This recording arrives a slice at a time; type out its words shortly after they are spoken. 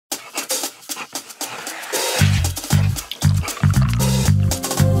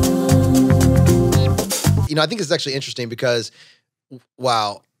I think it's actually interesting because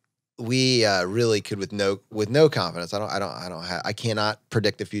while we really could with no confidence. I cannot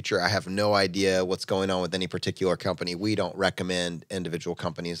predict the future. I have no idea what's going on with any particular company. We don't recommend individual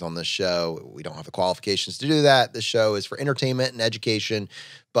companies on this show. We don't have the qualifications to do that. This show is for entertainment and education,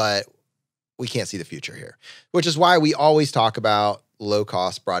 but we can't see the future here, which is why we always talk about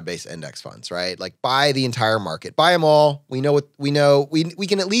low-cost, broad-based index funds, right? Like buy the entire market, buy them all. We know what we know. We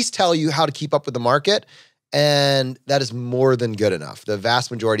can at least tell you how to keep up with the market. And that is more than good enough. The vast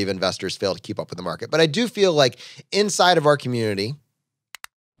majority of investors fail to keep up with the market. But I do feel like inside of our community,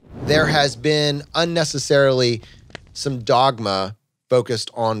 there has been unnecessarily some dogma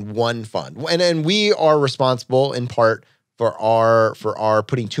focused on one fund. And we are responsible in part for our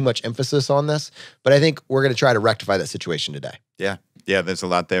putting too much emphasis on this. But I think we're going to try to rectify that situation today. Yeah, there's a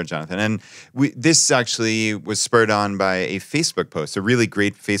lot there, Jonathan. And this actually was spurred on by a Facebook post, a really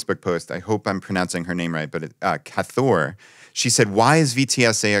great Facebook post. I hope I'm pronouncing her name right, but Kathor. She said, why is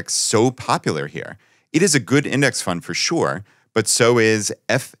VTSAX so popular here? It is a good index fund for sure, but so is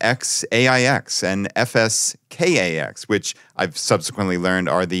FXAIX and FSKAX, which I've subsequently learned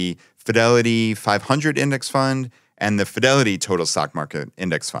are the Fidelity 500 index fund and the Fidelity Total Stock Market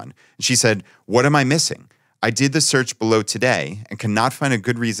Index Fund. And she said, what am I missing? I did the search below today and cannot find a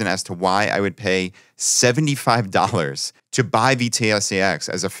good reason as to why I would pay $75 to buy VTSAX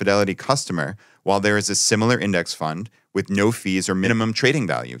as a Fidelity customer while there is a similar index fund with no fees or minimum trading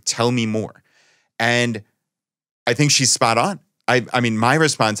value. Tell me more. And I think she's spot on. I mean, my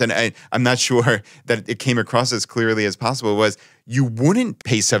response, and I'm not sure that it came across as clearly as possible, was you wouldn't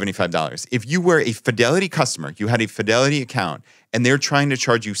pay $75. If you were a Fidelity customer, you had a Fidelity account, and they're trying to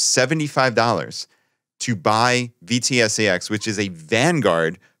charge you $75 to buy VTSAX, which is a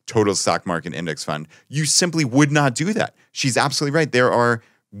Vanguard total stock market index fund, you simply would not do that. She's absolutely right. There are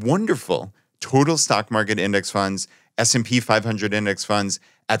wonderful total stock market index funds, S&P 500 index funds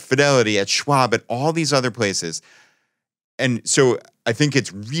at Fidelity, at Schwab, at all these other places. And so I think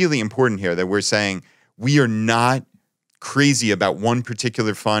it's really important here that we're saying we are not crazy about one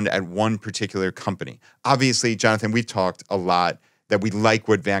particular fund at one particular company. Obviously, Jonathan, we've talked a lot that we like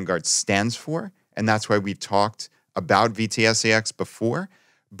what Vanguard stands for, and that's why we've talked about VTSAX before.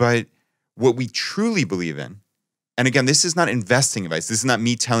 But what we truly believe in, and again, this is not investing advice. This is not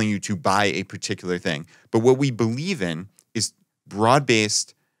me telling you to buy a particular thing. But what we believe in is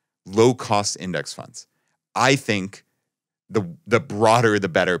broad-based, low-cost index funds. I think the broader, the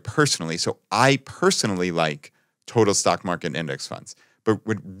better personally. So I personally like total stock market index funds. But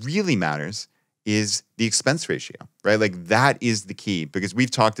what really matters is the expense ratio, right? Like that is the key, because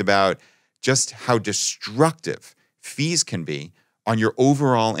we've talked about just how destructive fees can be on your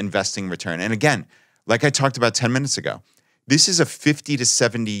overall investing return. And again, like I talked about 10 minutes ago, this is a 50 to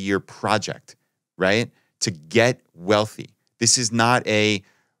 70 year project, right? To get wealthy. This is not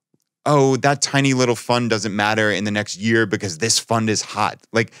oh, that tiny little fund doesn't matter in the next year because this fund is hot.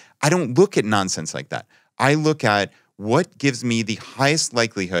 Like, I don't look at nonsense like that. I look at what gives me the highest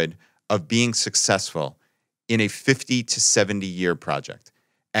likelihood of being successful in a 50 to 70 year project.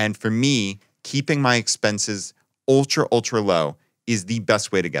 And for me, keeping my expenses ultra, ultra low is the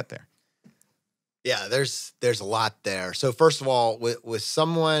best way to get there. Yeah, there's a lot there. So first of all, with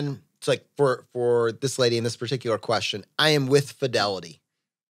someone, it's like for this lady in this particular question, I am with Fidelity,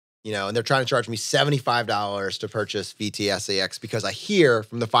 and they're trying to charge me $75 to purchase VTSAX because I hear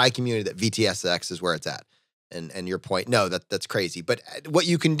from the FI community that VTSAX is where it's at. And your point, no, that's crazy. But what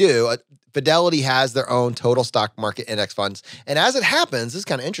you can do, Fidelity has their own total stock market index funds. And as it happens, this is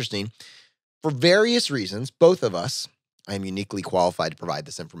kind of interesting, for various reasons, both of us, I am uniquely qualified to provide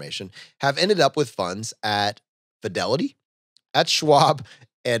this information, have ended up with funds at Fidelity, at Schwab,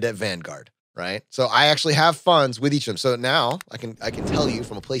 and at Vanguard, right? So I actually have funds with each of them. So now I can tell you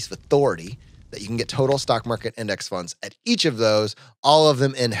from a place of authority that you can get total stock market index funds at each of those, all of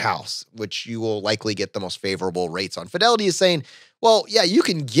them in-house, which you will likely get the most favorable rates on. Fidelity is saying, well, yeah, you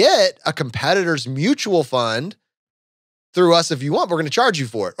can get a competitor's mutual fund through us if you want, but we're going to charge you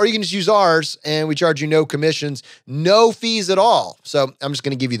for it. Or you can just use ours and we charge you no commissions, no fees at all. So I'm just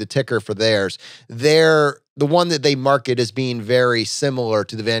going to give you the ticker for theirs. The one that they market as being very similar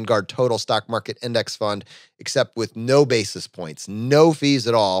to the Vanguard Total Stock Market Index Fund, except with no basis points, no fees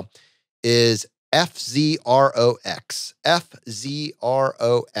at all, is FZROX.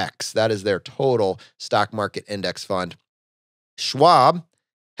 FZROX. That is their Total Stock Market Index Fund. Schwab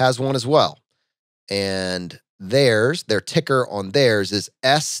has one as well. And their ticker on theirs is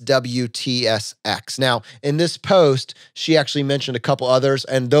SWTSX. Now, in this post, she actually mentioned a couple others,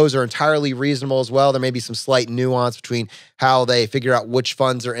 and those are entirely reasonable as well. There may be some slight nuance between how they figure out which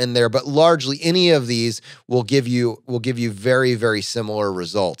funds are in there, but largely any of these will give you very, very similar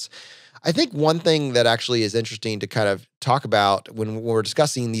results. I think one thing that actually is interesting to kind of talk about when we're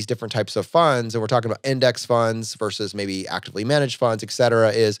discussing these different types of funds, and we're talking about index funds versus maybe actively managed funds, et cetera,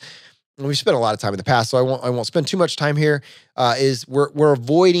 is, and we've spent a lot of time in the past, so I won't spend too much time here, is we're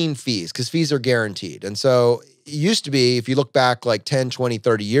avoiding fees because fees are guaranteed. And so it used to be, if you look back like 10, 20,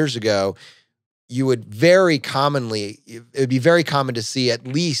 30 years ago, you would it would be very common to see at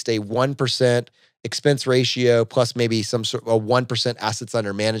least a 1% expense ratio plus maybe some sort of a 1% assets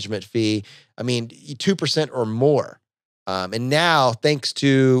under management fee. I mean, 2% or more. And now, thanks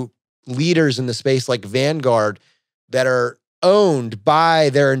to leaders in the space like Vanguard that are owned by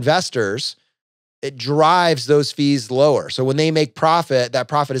their investors, it drives those fees lower. So when they make profit, that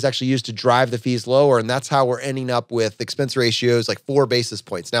profit is actually used to drive the fees lower. And that's how we're ending up with expense ratios like 4 basis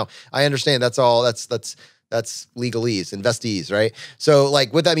points. Now, I understand that's legalese, investees, right? So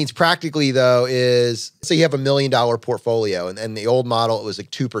like what that means practically though is, say you have $1 million portfolio and the old model, it was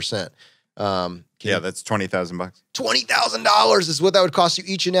like 2%. Yeah, that's $20,000. $20,000 is what that would cost you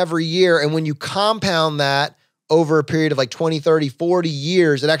each and every year. And when you compound that over a period of like 20, 30, 40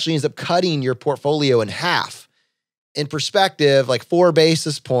 years, it actually ends up cutting your portfolio in half. In perspective, like 4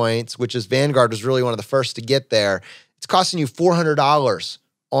 basis points, which is Vanguard was really one of the first to get there, it's costing you $400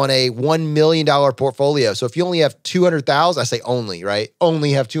 on a $1 million portfolio. So if you only have 200,000, I say only, right?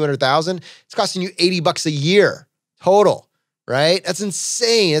 Only have 200,000, it's costing you $80 a year total, right? That's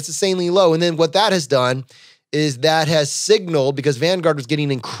insane. That's insanely low. And then what that has done is that has signaled, because Vanguard was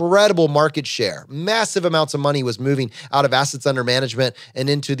getting incredible market share, massive amounts of money was moving out of assets under management and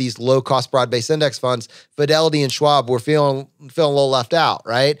into these low-cost broad-based index funds. Fidelity and Schwab were feeling a little left out,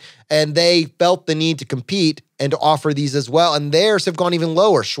 right? And they felt the need to compete and to offer these as well. And theirs have gone even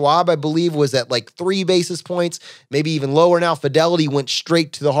lower. Schwab, I believe, was at like 3 basis points, maybe even lower now. Fidelity went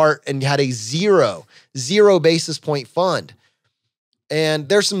straight to the heart and had a zero basis point fund. And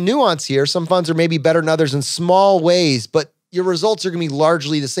there's some nuance here. Some funds are maybe better than others in small ways, but your results are going to be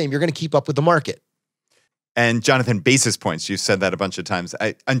largely the same. You're going to keep up with the market. And Jonathan, basis points, you said that a bunch of times.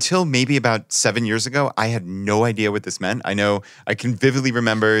 Until maybe about 7 years ago, I had no idea what this meant. I know I can vividly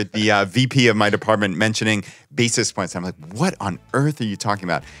remember the VP of my department mentioning basis points. I'm like, what on earth are you talking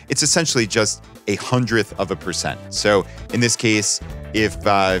about? It's essentially just 0.01%. So in this case, if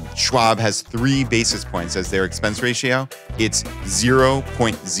Schwab has 3 basis points as their expense ratio, it's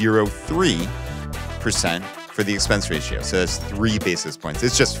 0.03% for the expense ratio. So that's 3 basis points.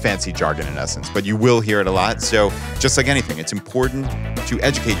 It's just fancy jargon in essence, but you will hear it a lot. So just like anything, it's important to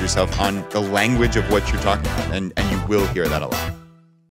educate yourself on the language of what you're talking about, and you will hear that a lot.